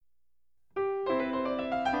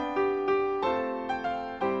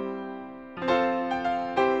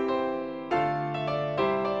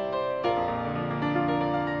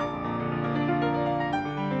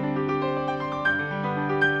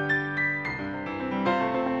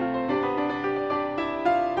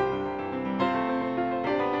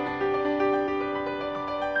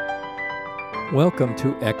Welcome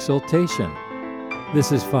to Exaltation.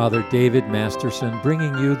 This is Father David Masterson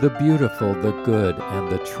bringing you the beautiful, the good, and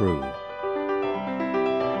the true.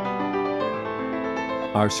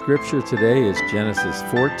 Our scripture today is Genesis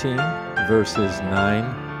 14, verses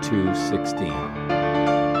 9 to 16.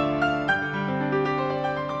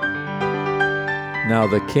 Now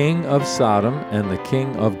the king of Sodom and the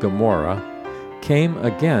king of Gomorrah came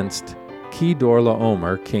against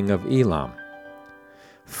Kedorlaomer, king of Elam.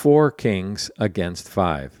 4 kings against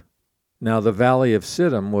 5. Now the valley of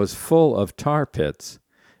Siddim was full of tar pits,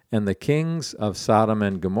 and the kings of Sodom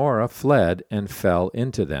and Gomorrah fled and fell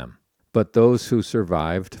into them. But those who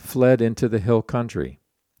survived fled into the hill country.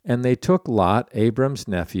 And they took Lot, Abram's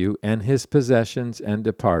nephew, and his possessions and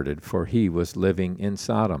departed, for he was living in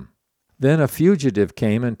Sodom. Then a fugitive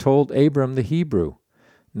came and told Abram the Hebrew.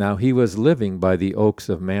 Now he was living by the oaks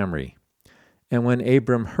of Mamre. And when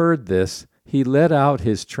Abram heard this, he led out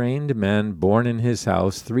his trained men born in his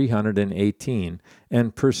house 318,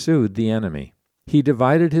 and pursued the enemy. He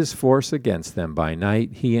divided his force against them by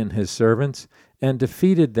night, he and his servants, and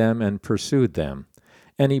defeated them and pursued them.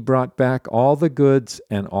 And he brought back all the goods,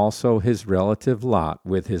 and also his relative Lot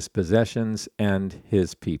with his possessions and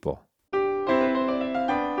his people.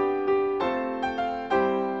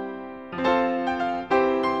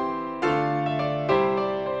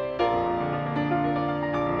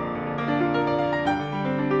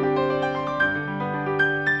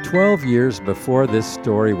 "12 years before this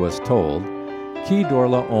story was told,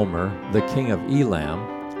 Kedorlaomer, the king of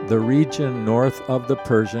Elam, the region north of the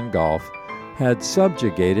Persian Gulf, had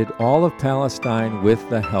subjugated all of Palestine with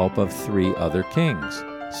the help of 3 other kings.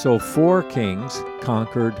 So 4 kings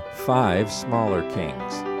conquered 5 smaller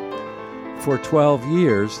kings. For 12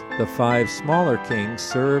 years, the 5 smaller kings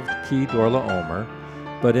served Kedorlaomer,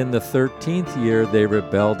 but in the 13th year they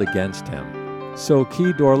rebelled against him. So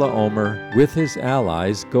Kedorlaomer, with his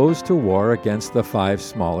allies, goes to war against the 5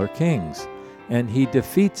 smaller kings, and he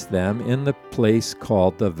defeats them in the place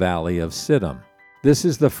called the Valley of Siddim. This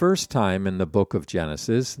is the first time in the book of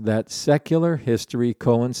Genesis that secular history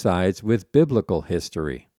coincides with biblical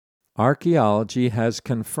history. Archaeology has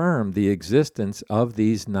confirmed the existence of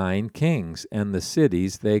these 9 kings and the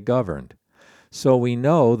cities they governed. So we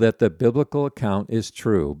know that the biblical account is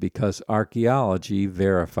true because archaeology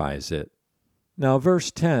verifies it. Now, verse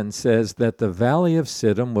 10 says that the valley of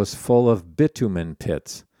Siddim was full of bitumen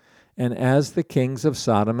pits, and as the kings of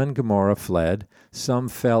Sodom and Gomorrah fled, some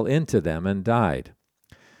fell into them and died.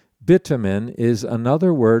 Bitumen is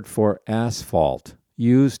another word for asphalt,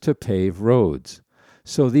 used to pave roads.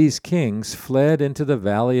 So these kings fled into the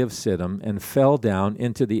valley of Siddim and fell down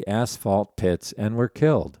into the asphalt pits and were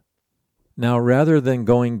killed. Now, rather than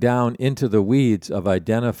going down into the weeds of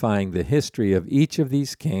identifying the history of each of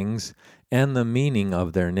these kings and the meaning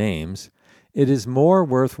of their names, it is more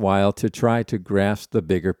worthwhile to try to grasp the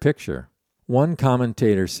bigger picture. One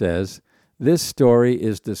commentator says, this story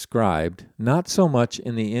is described not so much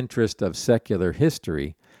in the interest of secular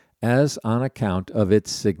history as on account of its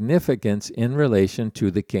significance in relation to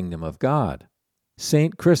the kingdom of God.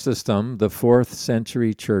 St. Chrysostom, the 4th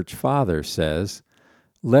century church father, says,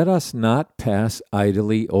 "Let us not pass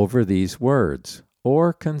idly over these words,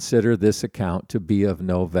 or consider this account to be of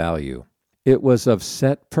no value. It was of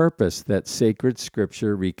set purpose that sacred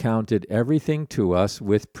Scripture recounted everything to us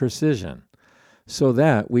with precision, so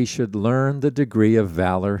that we should learn the degree of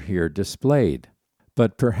valor here displayed.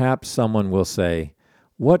 But perhaps someone will say,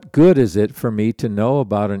 what good is it for me to know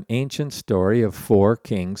about an ancient story of 4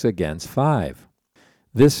 kings against 5?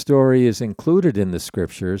 This story is included in the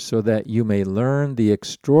Scriptures so that you may learn the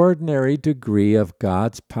extraordinary degree of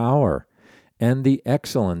God's power and the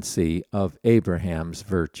excellency of Abraham's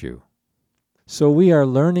virtue." So we are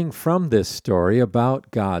learning from this story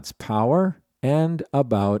about God's power and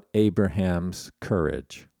about Abraham's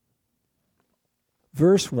courage.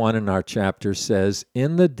 Verse 1 in our chapter says,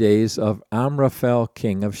 "In the days of Amraphel,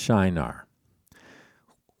 king of Shinar."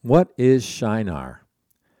 What is Shinar?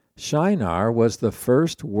 Shinar was the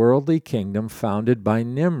first worldly kingdom founded by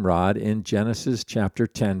Nimrod in Genesis chapter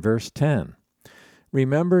 10, verse 10.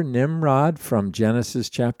 Remember Nimrod from Genesis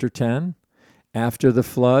chapter 10? After the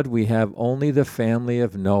flood, we have only the family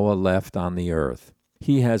of Noah left on the earth.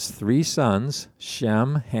 He has 3 sons,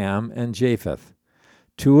 Shem, Ham, and Japheth.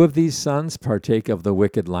 2 of these sons partake of the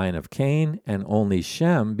wicked line of Cain, and only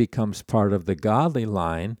Shem becomes part of the godly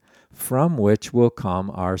line from which will come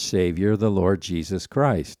our Savior, the Lord Jesus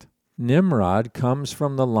Christ. Nimrod comes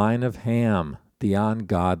from the line of Ham, the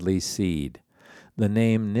ungodly seed. The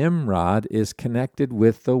name Nimrod is connected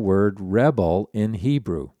with the word rebel in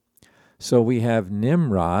Hebrew. So we have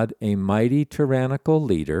Nimrod, a mighty tyrannical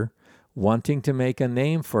leader, wanting to make a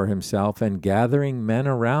name for himself and gathering men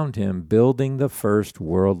around him, building the first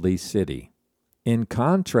worldly city. In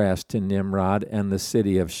contrast to Nimrod and the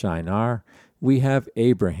city of Shinar, we have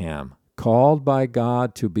Abraham, called by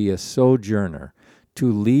God to be a sojourner,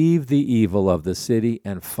 to leave the evil of the city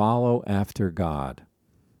and follow after God.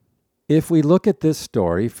 If we look at this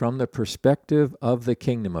story from the perspective of the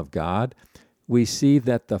kingdom of God, we see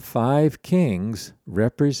that the 5 kings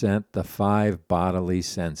represent the 5 bodily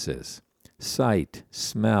senses: sight,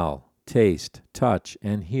 smell, taste, touch,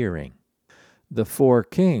 and hearing. The 4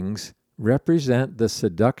 kings represent the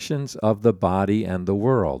seductions of the body and the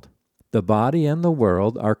world. The body and the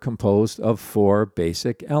world are composed of 4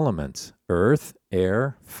 basic elements: earth,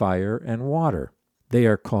 air, fire, and water. They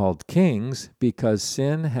are called kings because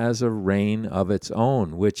sin has a reign of its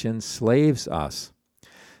own, which enslaves us.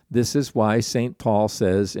 This is why St. Paul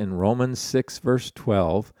says in Romans 6, verse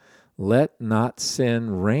 12, "Let not sin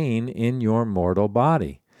reign in your mortal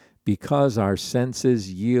body, because our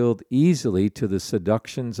senses yield easily to the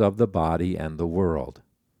seductions of the body and the world."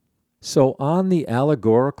 So on the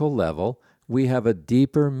allegorical level, we have a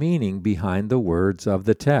deeper meaning behind the words of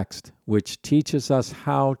the text, which teaches us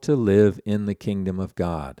how to live in the kingdom of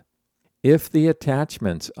God. If the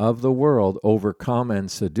attachments of the world overcome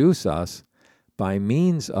and seduce us, by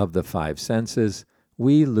means of the 5 senses,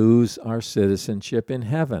 we lose our citizenship in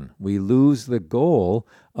heaven. We lose the goal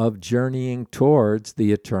of journeying towards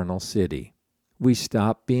the eternal city. We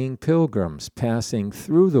stop being pilgrims passing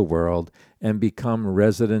through the world and become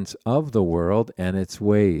residents of the world and its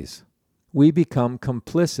ways. We become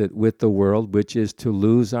complicit with the world, which is to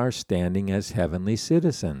lose our standing as heavenly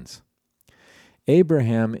citizens.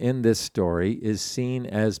 Abraham in this story is seen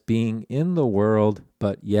as being in the world,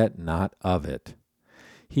 but yet not of it.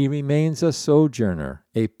 He remains a sojourner,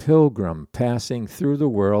 a pilgrim passing through the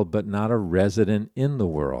world, but not a resident in the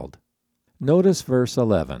world. Notice verse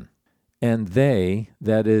 11. "And they,"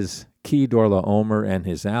 that is, Kedorlaomer and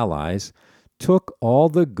his allies, "took all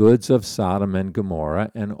the goods of Sodom and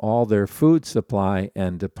Gomorrah and all their food supply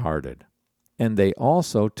and departed. And they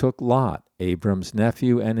also took Lot, Abram's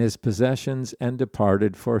nephew, and his possessions and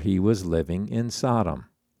departed, for he was living in Sodom."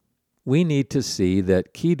 We need to see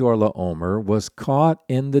that Kedorlaomer was caught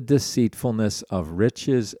in the deceitfulness of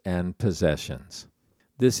riches and possessions.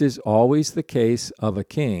 This is always the case of a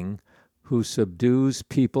king who subdues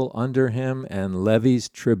people under him and levies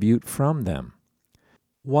tribute from them.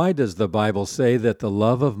 Why does the Bible say that the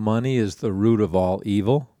love of money is the root of all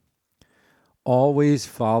evil? Always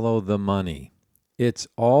follow the money. It's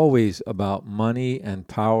always about money and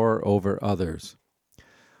power over others.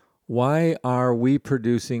 Why are we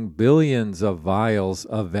producing billions of vials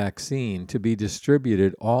of vaccine to be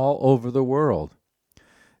distributed all over the world?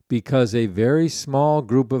 Because a very small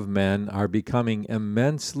group of men are becoming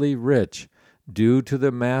immensely rich due to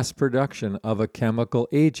the mass production of a chemical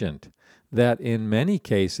agent that in many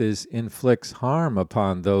cases inflicts harm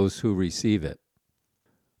upon those who receive it.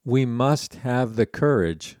 We must have the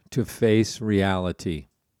courage to face reality.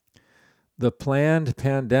 The planned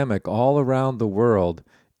pandemic all around the world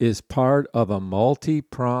is part of a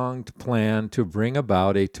multi-pronged plan to bring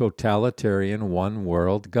about a totalitarian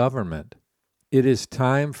one-world government. It is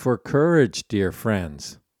time for courage, dear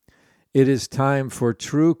friends. It is time for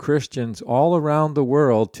true Christians all around the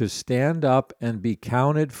world to stand up and be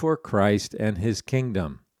counted for Christ and His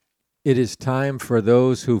kingdom. It is time for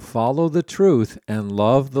those who follow the truth and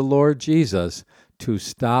love the Lord Jesus to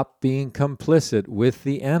stop being complicit with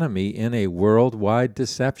the enemy in a worldwide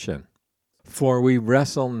deception. For we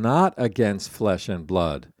wrestle not against flesh and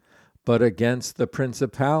blood, but against the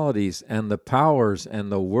principalities and the powers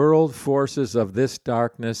and the world forces of this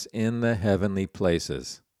darkness in the heavenly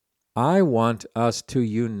places. I want us to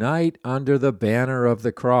unite under the banner of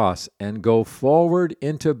the cross and go forward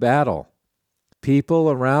into battle. People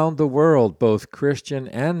around the world, both Christian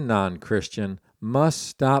and non-Christian, must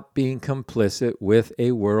stop being complicit with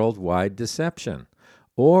a worldwide deception,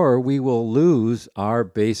 or we will lose our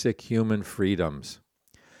basic human freedoms.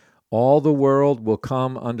 All the world will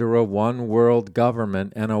come under a one-world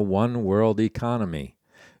government and a one-world economy.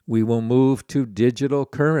 We will move to digital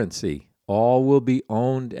currency. All will be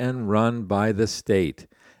owned and run by the state,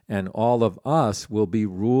 and all of us will be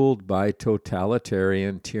ruled by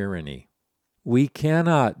totalitarian tyranny. We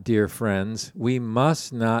cannot, dear friends, we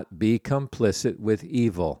must not be complicit with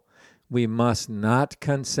evil. We must not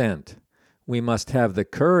consent. We must have the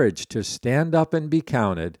courage to stand up and be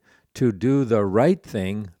counted, to do the right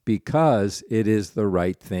thing because it is the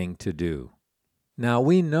right thing to do. Now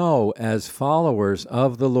we know as followers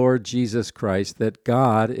of the Lord Jesus Christ that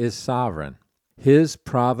God is sovereign. His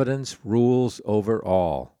providence rules over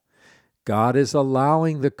all. God is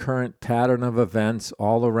allowing the current pattern of events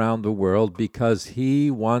all around the world because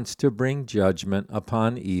He wants to bring judgment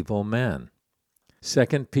upon evil men.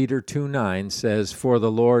 2 Peter 2:9 says, "For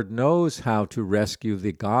the Lord knows how to rescue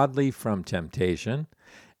the godly from temptation,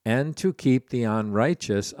 and to keep the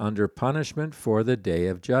unrighteous under punishment for the day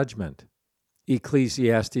of judgment."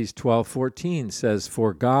 Ecclesiastes 12:14 says,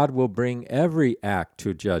 "For God will bring every act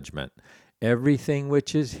to judgment, everything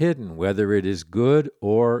which is hidden, whether it is good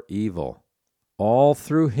or evil." All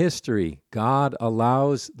through history, God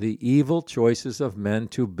allows the evil choices of men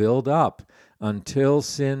to build up until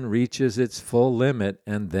sin reaches its full limit,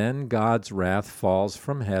 and then God's wrath falls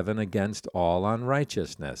from heaven against all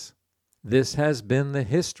unrighteousness. This has been the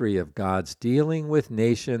history of God's dealing with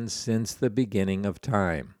nations since the beginning of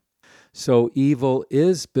time. So evil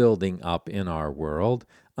is building up in our world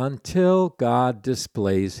until God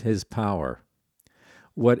displays His power.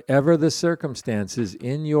 Whatever the circumstances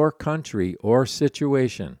in your country or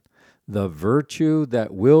situation, the virtue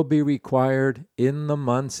that will be required in the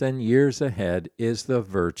months and years ahead is the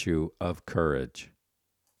virtue of courage.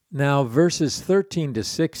 Now, verses 13 to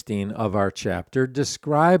 16 of our chapter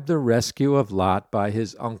describe the rescue of Lot by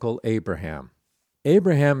his uncle Abraham.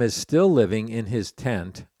 Abraham is still living in his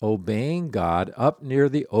tent, obeying God up near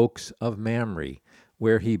the oaks of Mamre,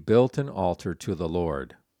 where he built an altar to the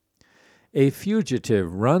Lord. A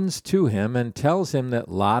fugitive runs to him and tells him that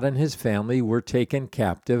Lot and his family were taken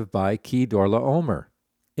captive by Kedorlaomer.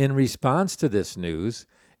 In response to this news,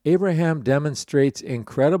 Abraham demonstrates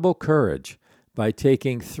incredible courage by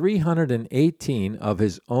taking 318 of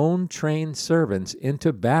his own trained servants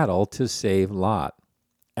into battle to save Lot.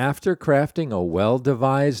 After crafting a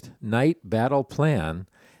well-devised night battle plan,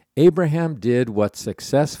 Abraham did what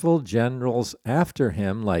successful generals after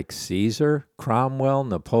him like Caesar, Cromwell,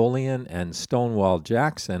 Napoleon, and Stonewall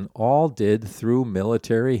Jackson all did through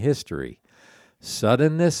military history: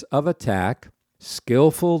 suddenness of attack,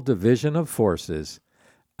 skillful division of forces,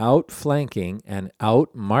 outflanking and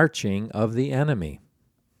outmarching of the enemy.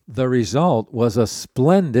 The result was a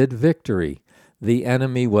splendid victory. The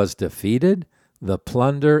enemy was defeated, the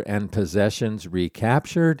plunder and possessions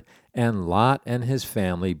recaptured, and Lot and his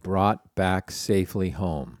family brought back safely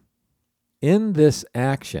home. In this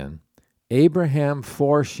action, Abraham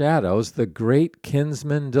foreshadows the great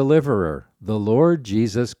kinsman deliverer, the Lord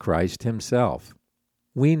Jesus Christ himself.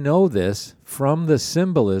 We know this from the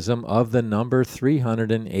symbolism of the number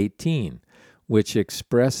 318, which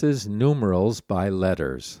expresses numerals by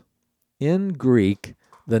letters. In Greek,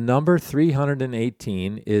 the number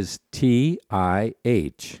 318 is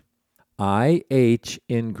TIH. IH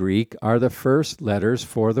in Greek are the first letters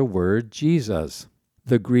for the word Jesus.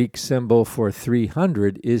 The Greek symbol for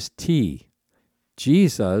 300 is T.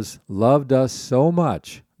 Jesus loved us so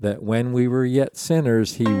much that when we were yet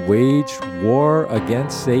sinners, He waged war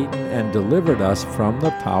against Satan and delivered us from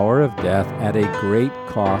the power of death at a great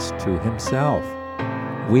cost to Himself.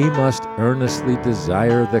 We must earnestly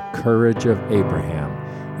desire the courage of Abraham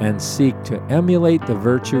and seek to emulate the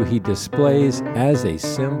virtue he displays as a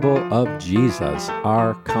symbol of Jesus,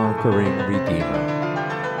 our conquering Redeemer.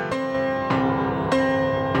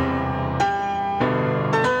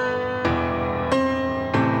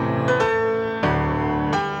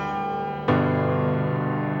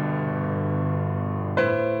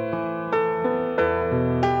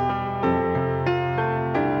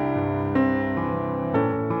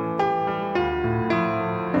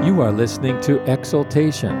 You are listening to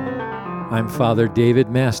Exaltation. I'm Father David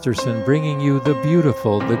Masterson, bringing you the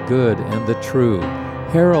beautiful, the good, and the true,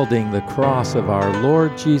 heralding the cross of our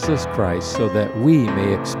Lord Jesus Christ so that we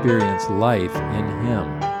may experience life in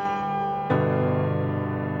Him.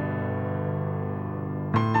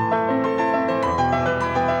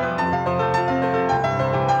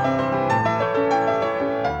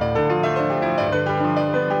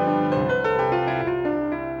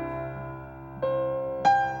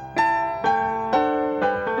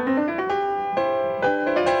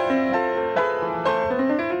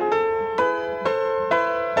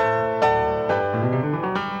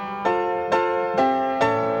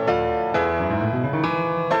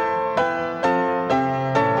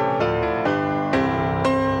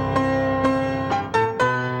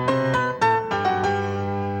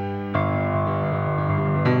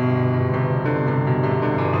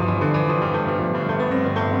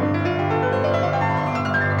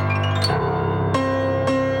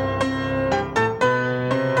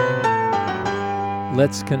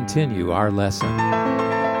 Let's continue our lesson.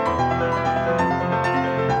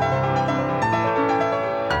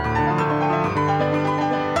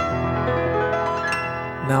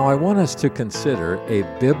 Now I want us to consider a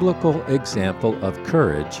biblical example of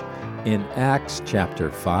courage in Acts chapter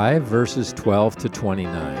 5, verses 12 to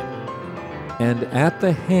 29. And at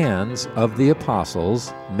the hands of the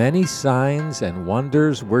apostles, many signs and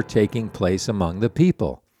wonders were taking place among the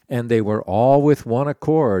people, and they were all with one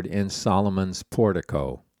accord in Solomon's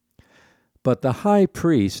portico. But the high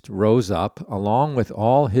priest rose up, along with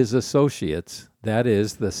all his associates, that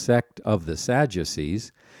is, the sect of the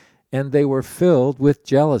Sadducees, and they were filled with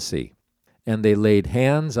jealousy. And they laid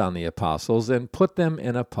hands on the apostles and put them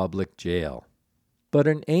in a public jail. But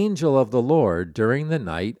an angel of the Lord during the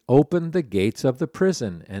night opened the gates of the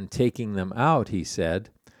prison, and taking them out, he said,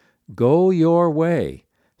 "Go your way,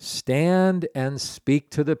 stand and speak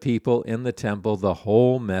to the people in the temple the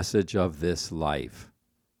whole message of this life."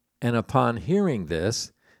 And upon hearing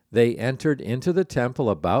this, they entered into the temple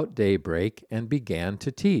about daybreak and began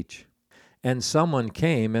to teach. And someone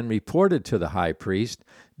came and reported to the high priest,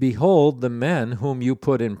 "Behold, the men whom you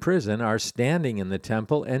put in prison are standing in the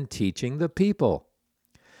temple and teaching the people."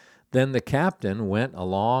 Then the captain went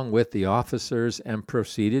along with the officers and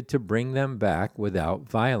proceeded to bring them back without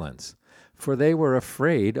violence, for they were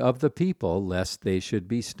afraid of the people, lest they should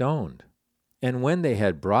be stoned. And when they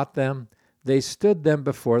had brought them, they stood them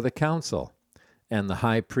before the council. And the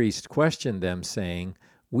high priest questioned them, saying,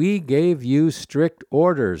 "We gave you strict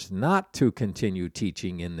orders not to continue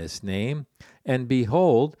teaching in this name, and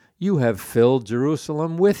behold, you have filled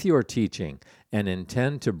Jerusalem with your teaching, and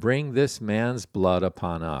intend to bring this man's blood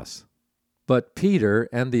upon us." But Peter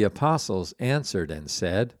and the apostles answered and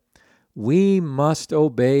said, "We must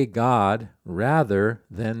obey God rather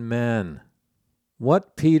than men."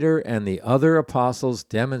 What Peter and the other apostles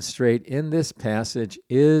demonstrate in this passage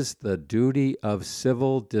is the duty of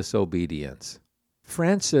civil disobedience.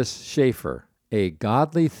 Francis Schaeffer, a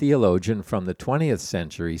godly theologian from the 20th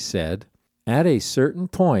century, said, "At a certain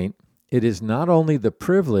point, it is not only the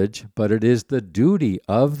privilege, but it is the duty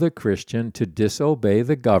of the Christian to disobey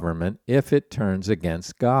the government if it turns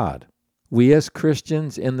against God. We as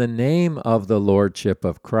Christians, in the name of the Lordship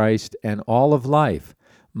of Christ and all of life,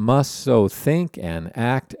 must so think and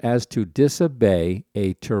act as to disobey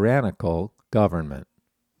a tyrannical government."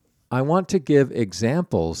 I want to give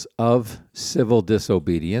examples of civil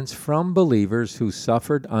disobedience from believers who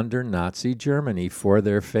suffered under Nazi Germany for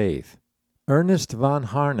their faith. Ernest von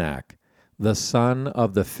Harnack, the son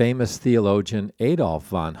of the famous theologian Adolf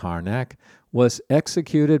von Harnack, was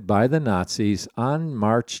executed by the Nazis on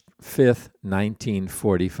March 5,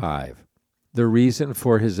 1945. The reason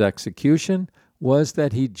for his execution was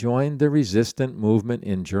that he joined the resistant movement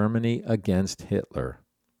in Germany against Hitler.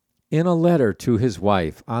 In a letter to his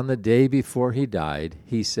wife on the day before he died,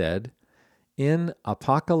 he said, "In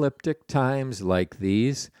apocalyptic times like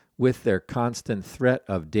these, with their constant threat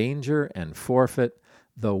of danger and forfeit,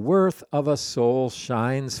 the worth of a soul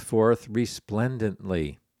shines forth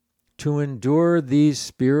resplendently. To endure these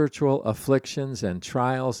spiritual afflictions and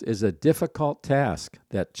trials is a difficult task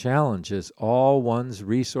that challenges all one's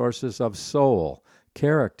resources of soul,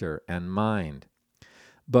 character, and mind.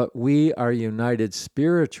 But we are united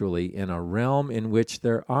spiritually in a realm in which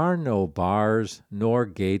there are no bars nor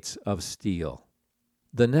gates of steel."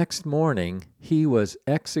 The next morning, he was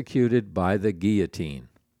executed by the guillotine.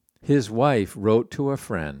 His wife wrote to a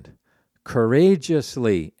friend,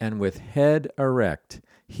 "Courageously and with head erect,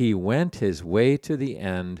 he went his way to the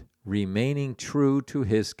end, remaining true to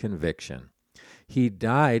his conviction. He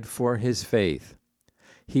died for his faith.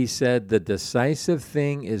 He said the decisive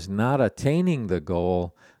thing is not attaining the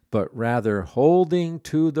goal, but rather holding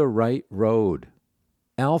to the right road."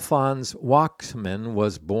 Alphonse Wachsmann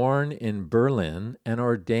was born in Berlin and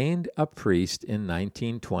ordained a priest in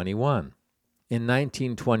 1921. In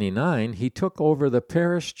 1929, he took over the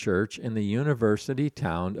parish church in the university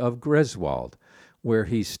town of Griswold, where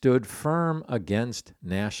he stood firm against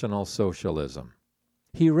National Socialism.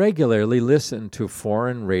 He regularly listened to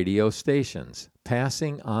foreign radio stations,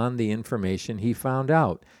 passing on the information he found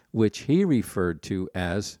out, which he referred to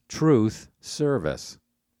as truth service.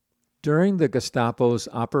 During the Gestapo's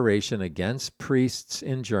operation against priests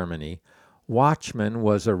in Germany, Wachsmann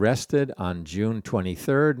was arrested on June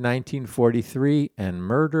 23, 1943, and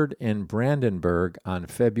murdered in Brandenburg on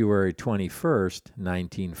February 21,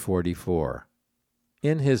 1944.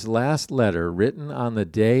 In his last letter written on the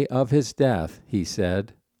day of his death, he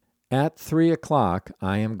said, "At 3 o'clock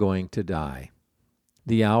I am going to die.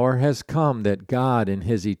 The hour has come that God in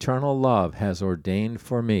his eternal love has ordained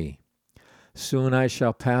for me. Soon I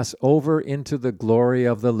shall pass over into the glory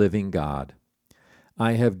of the living God.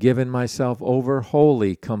 I have given myself over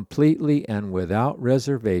wholly, completely, and without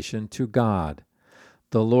reservation to God.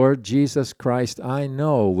 The Lord Jesus Christ I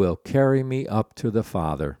know will carry me up to the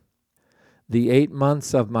Father. The 8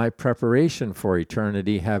 months of my preparation for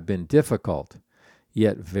eternity have been difficult,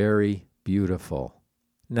 yet very beautiful.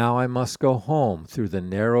 Now I must go home through the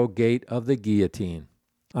narrow gate of the guillotine.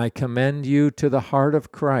 I commend you to the heart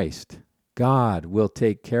of Christ. God will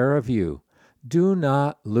take care of you. Do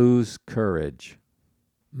not lose courage.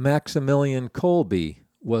 Maximilian Kolbe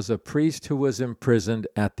was a priest who was imprisoned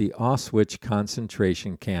at the Auschwitz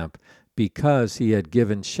concentration camp because he had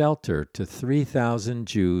given shelter to 3,000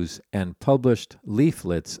 Jews and published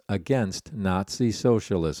leaflets against Nazi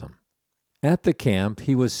socialism. At the camp,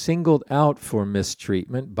 he was singled out for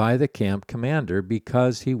mistreatment by the camp commander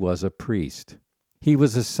because he was a priest. He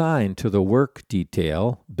was assigned to the work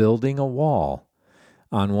detail building a wall.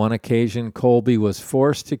 On one occasion, Kolbe was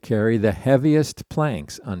forced to carry the heaviest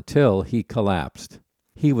planks until he collapsed.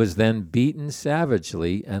 He was then beaten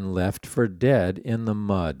savagely and left for dead in the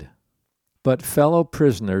mud. But fellow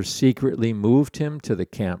prisoners secretly moved him to the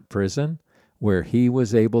camp prison, where he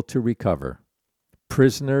was able to recover.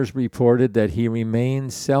 Prisoners reported that he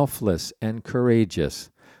remained selfless and courageous,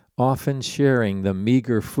 often sharing the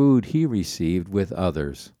meager food he received with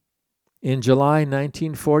others. In July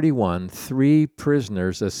 1941, 3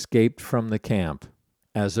 prisoners escaped from the camp.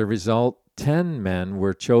 As a result, 10 men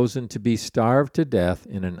were chosen to be starved to death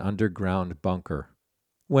in an underground bunker.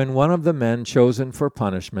 When one of the men chosen for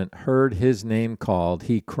punishment heard his name called,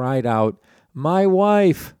 he cried out, "My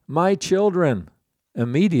wife, my children!"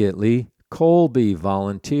 Immediately, Kolbe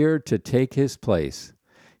volunteered to take his place.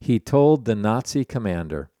 He told the Nazi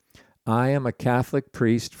commander, "I am a Catholic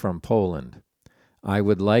priest from Poland. I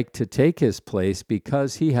would like to take his place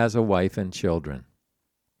because he has a wife and children."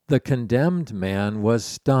 The condemned man was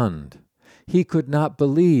stunned. He could not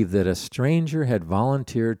believe that a stranger had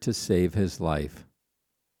volunteered to save his life.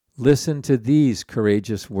 Listen to these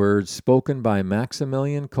courageous words spoken by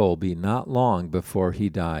Maximilian Kolbe not long before he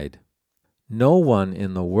died. "No one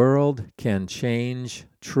in the world can change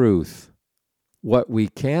truth. What we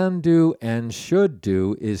can do and should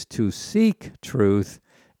do is to seek truth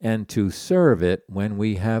and to serve it when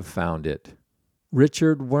we have found it."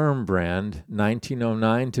 Richard Wurmbrand,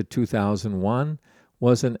 1909 to 2001,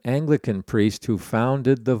 was an Anglican priest who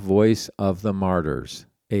founded the Voice of the Martyrs,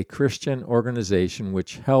 a Christian organization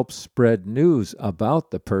which helps spread news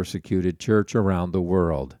about the persecuted church around the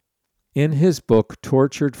world. In his book,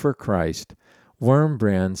 Tortured for Christ,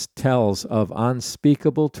 Wurmbrand tells of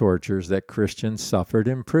unspeakable tortures that Christians suffered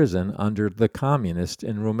in prison under the communists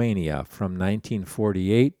in Romania from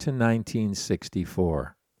 1948 to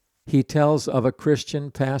 1964. He tells of a Christian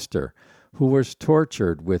pastor who was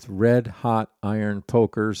tortured with red-hot iron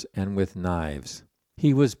pokers and with knives.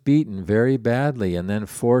 He was beaten very badly and then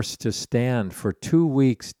forced to stand for 2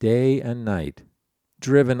 weeks day and night.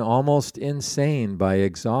 Driven almost insane by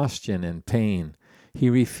exhaustion and pain, he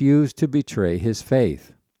refused to betray his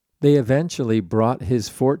faith. They eventually brought his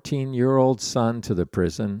 14-year-old son to the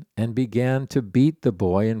prison and began to beat the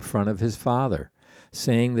boy in front of his father,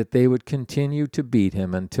 saying that they would continue to beat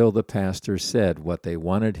him until the pastor said what they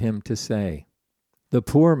wanted him to say. The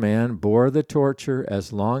poor man bore the torture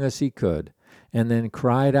as long as he could, and then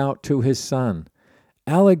cried out to his son,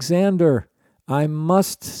 "Alexander, I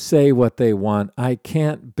must say what they want. I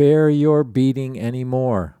can't bear your beating any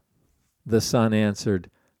more." The son answered,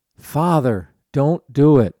 "Father, don't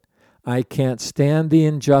do it. I can't stand the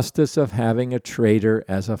injustice of having a traitor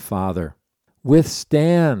as a father.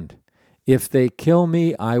 Withstand. If they kill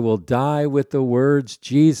me, I will die with the words,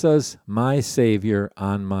 'Jesus, my Savior,'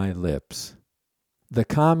 on my lips." The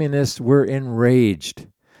communists were enraged.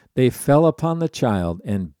 They fell upon the child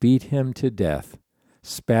and beat him to death,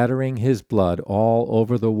 spattering his blood all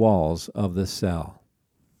over the walls of the cell.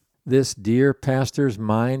 This dear pastor's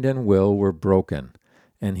mind and will were broken,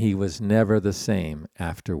 and he was never the same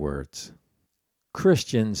afterwards.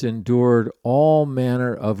 Christians endured all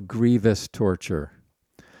manner of grievous torture.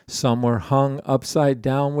 Some were hung upside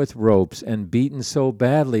down with ropes and beaten so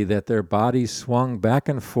badly that their bodies swung back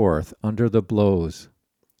and forth under the blows.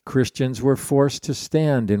 Christians were forced to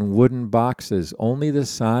stand in wooden boxes only the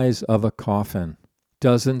size of a coffin.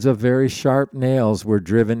 Dozens of very sharp nails were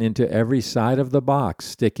driven into every side of the box,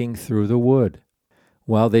 sticking through the wood.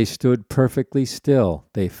 While they stood perfectly still,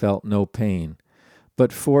 they felt no pain,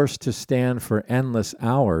 but forced to stand for endless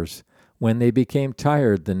hours, when they became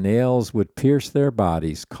tired, the nails would pierce their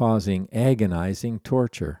bodies, causing agonizing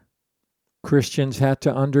torture. Christians had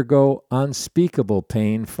to undergo unspeakable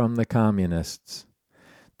pain from the communists.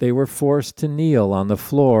 They were forced to kneel on the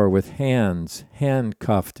floor with hands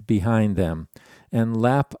handcuffed behind them, and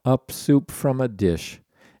lap up soup from a dish,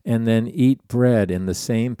 and then eat bread in the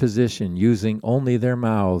same position using only their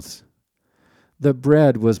mouths. The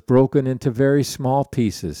bread was broken into very small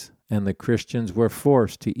pieces, and the Christians were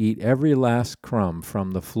forced to eat every last crumb from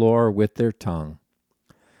the floor with their tongue.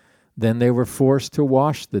 Then they were forced to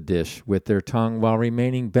wash the dish with their tongue while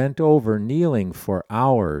remaining bent over, kneeling for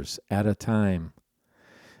hours at a time.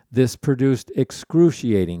 This produced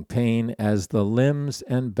excruciating pain as the limbs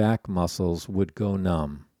and back muscles would go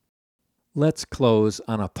numb. Let's close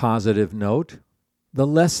on a positive note. The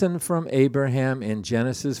lesson from Abraham in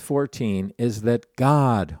Genesis 14 is that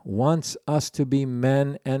God wants us to be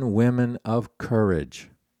men and women of courage.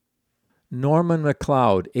 Norman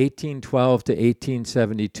MacLeod, 1812 to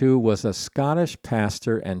 1872, was a Scottish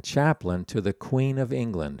pastor and chaplain to the Queen of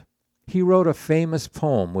England. He wrote a famous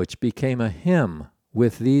poem which became a hymn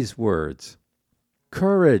with these words: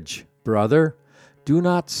 "Courage, brother, do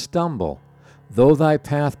not stumble, though thy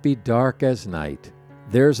path be dark as night.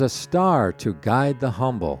 There's a star to guide the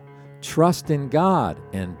humble. Trust in God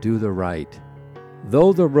and do the right.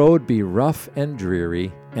 Though the road be rough and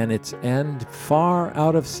dreary, and its end far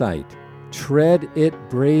out of sight, tread it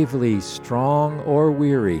bravely, strong or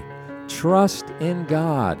weary. Trust in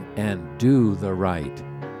God and do the right.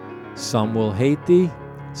 Some will hate thee,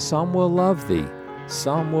 some will love thee,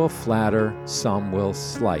 some will flatter, some will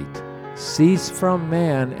slight. Cease from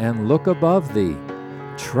man and look above thee.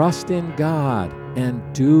 Trust in God and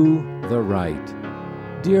do the right."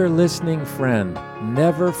 Dear listening friend,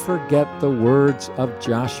 never forget the words of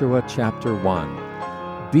Joshua chapter 1.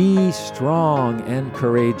 Be strong and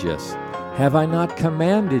courageous. Have I not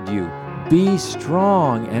commanded you? Be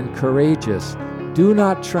strong and courageous. Do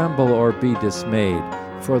not tremble or be dismayed,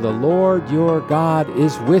 for the Lord your God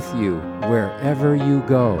is with you wherever you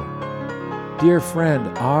go. Dear friend,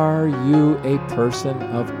 are you a person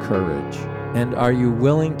of courage? And are you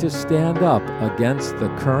willing to stand up against the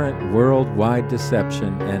current worldwide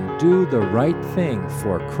deception and do the right thing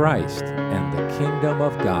for Christ and the kingdom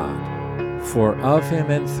of God? For of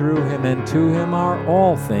him and through him and to him are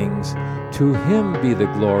all things. To him be the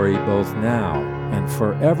glory both now and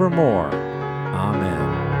forevermore.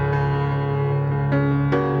 Amen.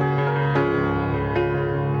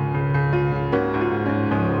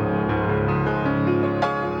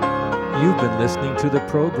 You've been listening to the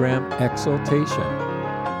program Exaltation.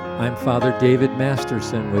 I'm Father David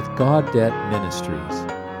Masterson with Gaudet Ministries.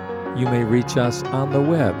 You may reach us on the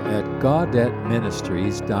web at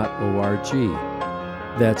gaudetministries.org.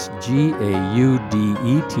 That's GAUDETE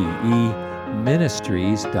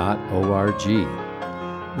ministries.org.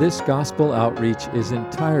 This gospel outreach is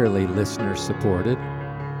entirely listener-supported.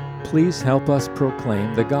 Please help us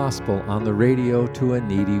proclaim the gospel on the radio to a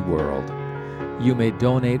needy world. You may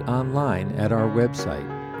donate online at our website.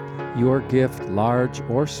 Your gift, large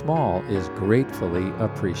or small, is gratefully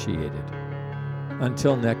appreciated.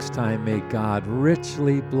 Until next time, may God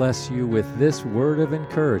richly bless you with this word of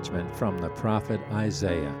encouragement from the prophet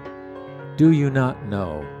Isaiah. Do you not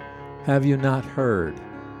know? Have you not heard?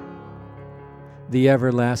 The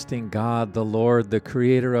everlasting God, the Lord, the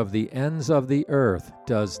creator of the ends of the earth,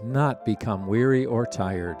 does not become weary or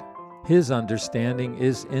tired. His understanding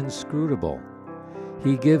is inscrutable.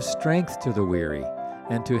 He gives strength to the weary,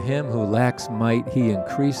 and to him who lacks might he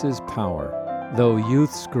increases power. Though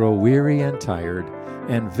youths grow weary and tired,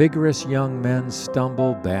 and vigorous young men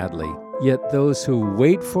stumble badly, yet those who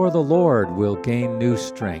wait for the Lord will gain new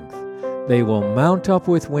strength. They will mount up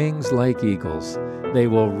with wings like eagles. They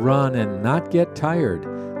will run and not get tired.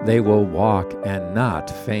 They will walk and not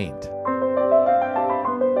faint.